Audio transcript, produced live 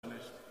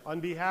On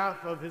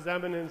behalf of His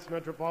Eminence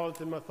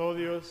Metropolitan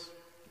Methodius,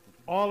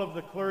 all of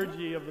the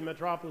clergy of the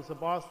metropolis of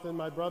Boston,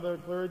 my brother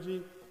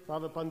clergy,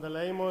 Father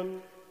Pantaleimon,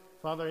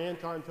 Father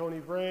Anton Tony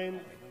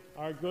Brain,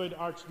 our good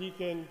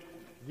Archdeacon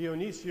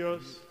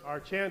Dionysios, our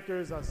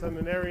chanters, our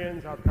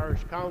seminarians, our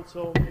parish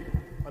council,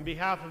 on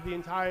behalf of the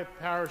entire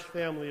parish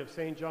family of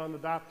St. John the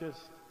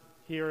Baptist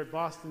here at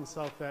Boston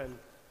South End,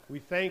 we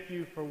thank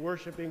you for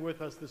worshiping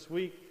with us this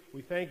week.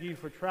 We thank you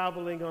for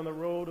traveling on the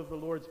road of the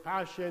Lord's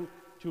Passion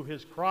to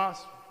His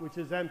cross, which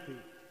is empty,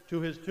 to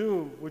His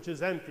tomb, which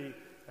is empty,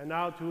 and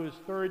now to His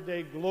third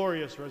day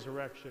glorious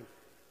resurrection.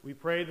 We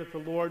pray that the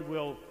Lord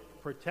will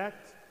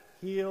protect,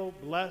 heal,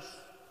 bless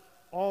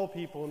all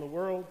people in the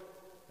world,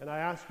 and I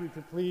ask you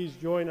to please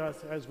join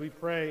us as we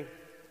pray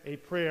a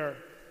prayer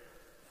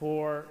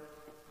for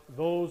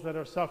those that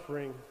are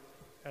suffering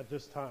at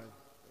this time.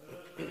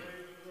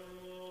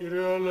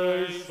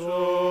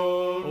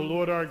 O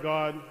Lord our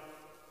God,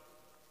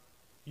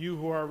 you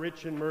who are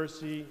rich in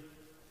mercy,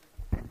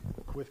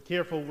 with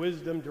careful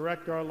wisdom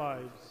direct our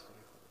lives.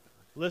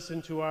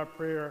 Listen to our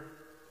prayer,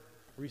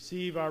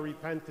 receive our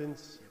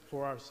repentance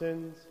for our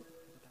sins,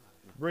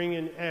 bring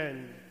an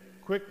end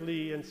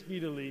quickly and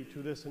speedily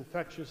to this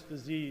infectious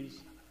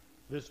disease,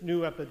 this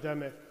new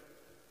epidemic,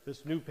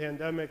 this new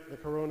pandemic, the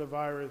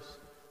coronavirus,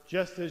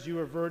 just as you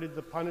averted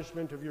the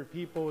punishment of your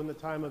people in the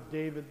time of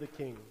David the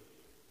king.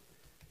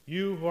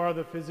 You who are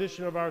the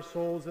physician of our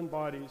souls and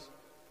bodies,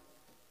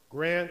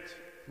 grant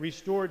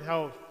restored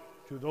health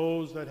to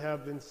those that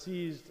have been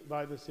seized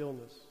by this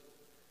illness,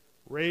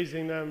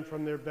 raising them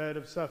from their bed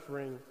of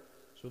suffering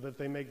so that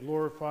they may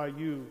glorify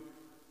you,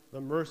 the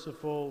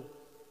merciful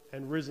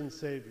and risen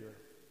Savior,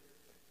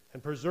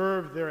 and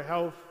preserve their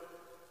health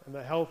and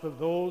the health of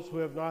those who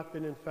have not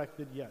been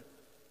infected yet.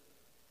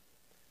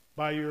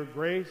 By your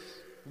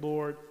grace,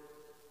 Lord,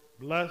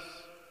 bless,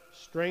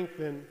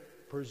 strengthen,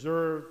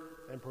 preserve,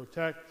 and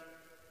protect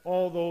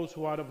all those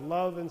who out of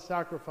love and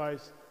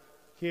sacrifice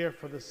care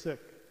for the sick,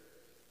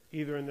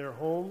 either in their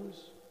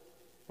homes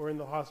or in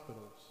the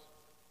hospitals,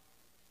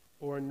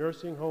 or in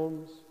nursing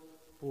homes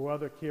or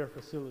other care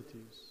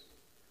facilities.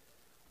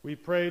 We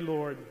pray,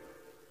 Lord,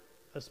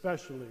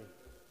 especially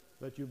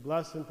that you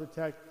bless and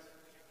protect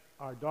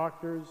our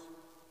doctors,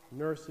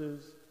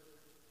 nurses,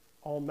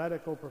 all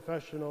medical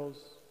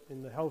professionals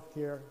in the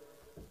healthcare,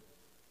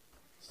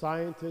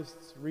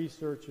 scientists,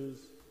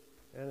 researchers,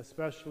 and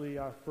especially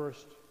our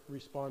first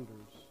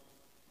responders.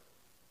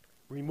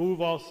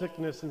 Remove all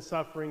sickness and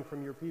suffering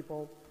from your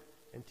people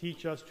and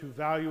teach us to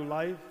value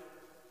life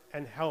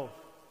and health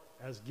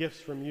as gifts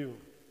from you.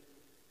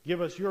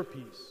 Give us your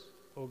peace,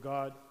 O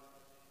God,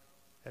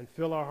 and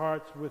fill our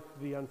hearts with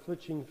the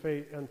unflinching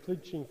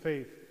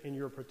faith in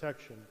your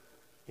protection,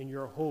 in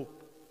your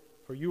hope,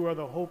 for you are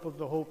the hope of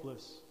the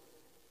hopeless,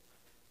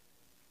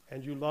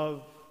 and you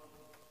love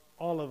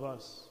all of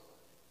us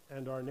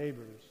and our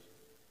neighbors.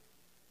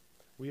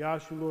 We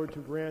ask you, Lord, to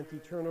grant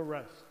eternal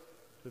rest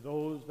to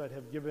those that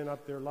have given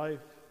up their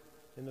life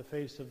in the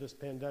face of this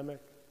pandemic,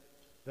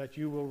 that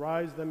you will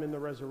rise them in the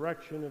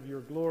resurrection of your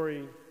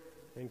glory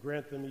and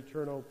grant them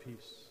eternal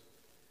peace.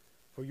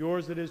 For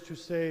yours it is to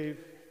save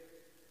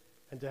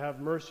and to have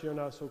mercy on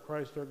us, O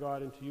Christ our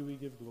God, and to you we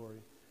give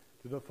glory.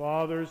 To the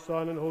Father,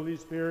 Son, and Holy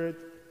Spirit,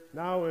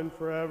 now and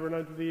forever, and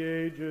unto the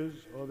ages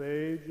of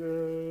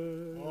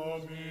ages.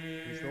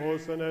 Amen.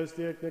 Christos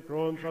anesti ek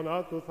nekron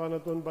thanatou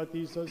thanaton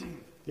batisas,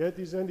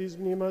 Getis endis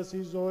mnimas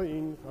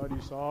izoin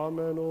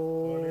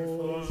χαρισάμενος.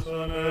 Χριστός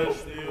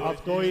Ανέστη.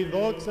 Αυτό η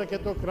δόξα και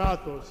το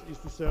κράτος εις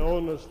τους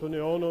αιώνας των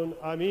αιώνων.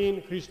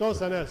 Αμήν.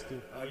 Χριστός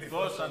Ανέστη.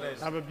 Χριστός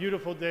Ανέστη. Have a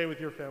beautiful day with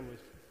your families.